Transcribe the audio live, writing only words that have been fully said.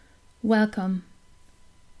Welcome.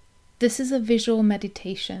 This is a visual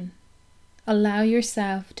meditation. Allow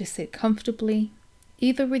yourself to sit comfortably,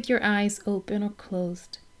 either with your eyes open or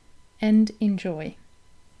closed, and enjoy.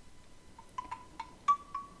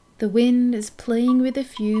 The wind is playing with a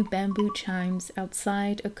few bamboo chimes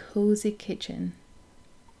outside a cozy kitchen.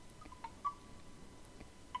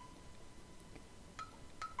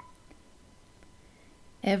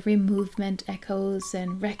 Every movement echoes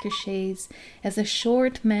and ricochets as a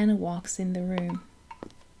short man walks in the room.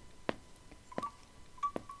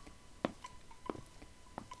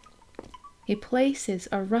 He places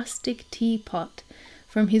a rustic teapot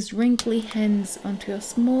from his wrinkly hands onto a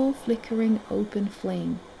small flickering open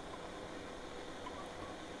flame.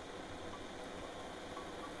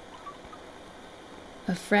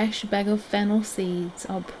 A fresh bag of fennel seeds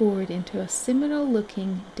are poured into a similar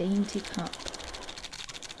looking dainty cup.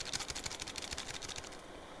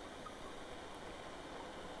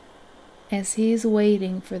 As he is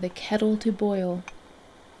waiting for the kettle to boil,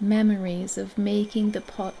 memories of making the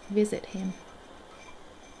pot visit him.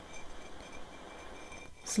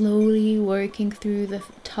 Slowly working through the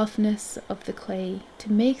toughness of the clay to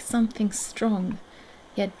make something strong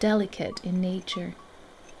yet delicate in nature,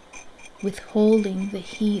 withholding the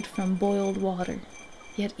heat from boiled water,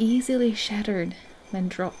 yet easily shattered when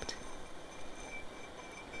dropped.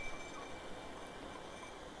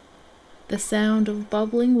 The sound of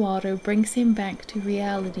bubbling water brings him back to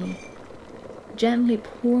reality, gently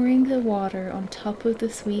pouring the water on top of the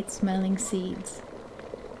sweet-smelling seeds.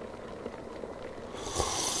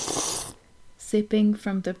 Sipping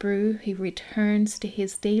from the brew, he returns to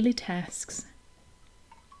his daily tasks.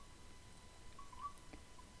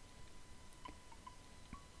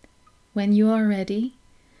 When you are ready,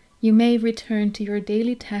 you may return to your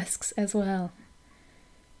daily tasks as well.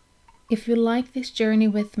 If you like this journey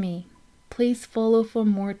with me, please follow for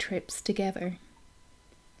more trips together.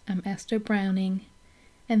 I'm Esther Browning,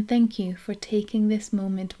 and thank you for taking this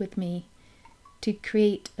moment with me to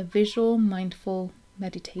create a visual, mindful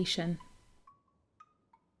meditation.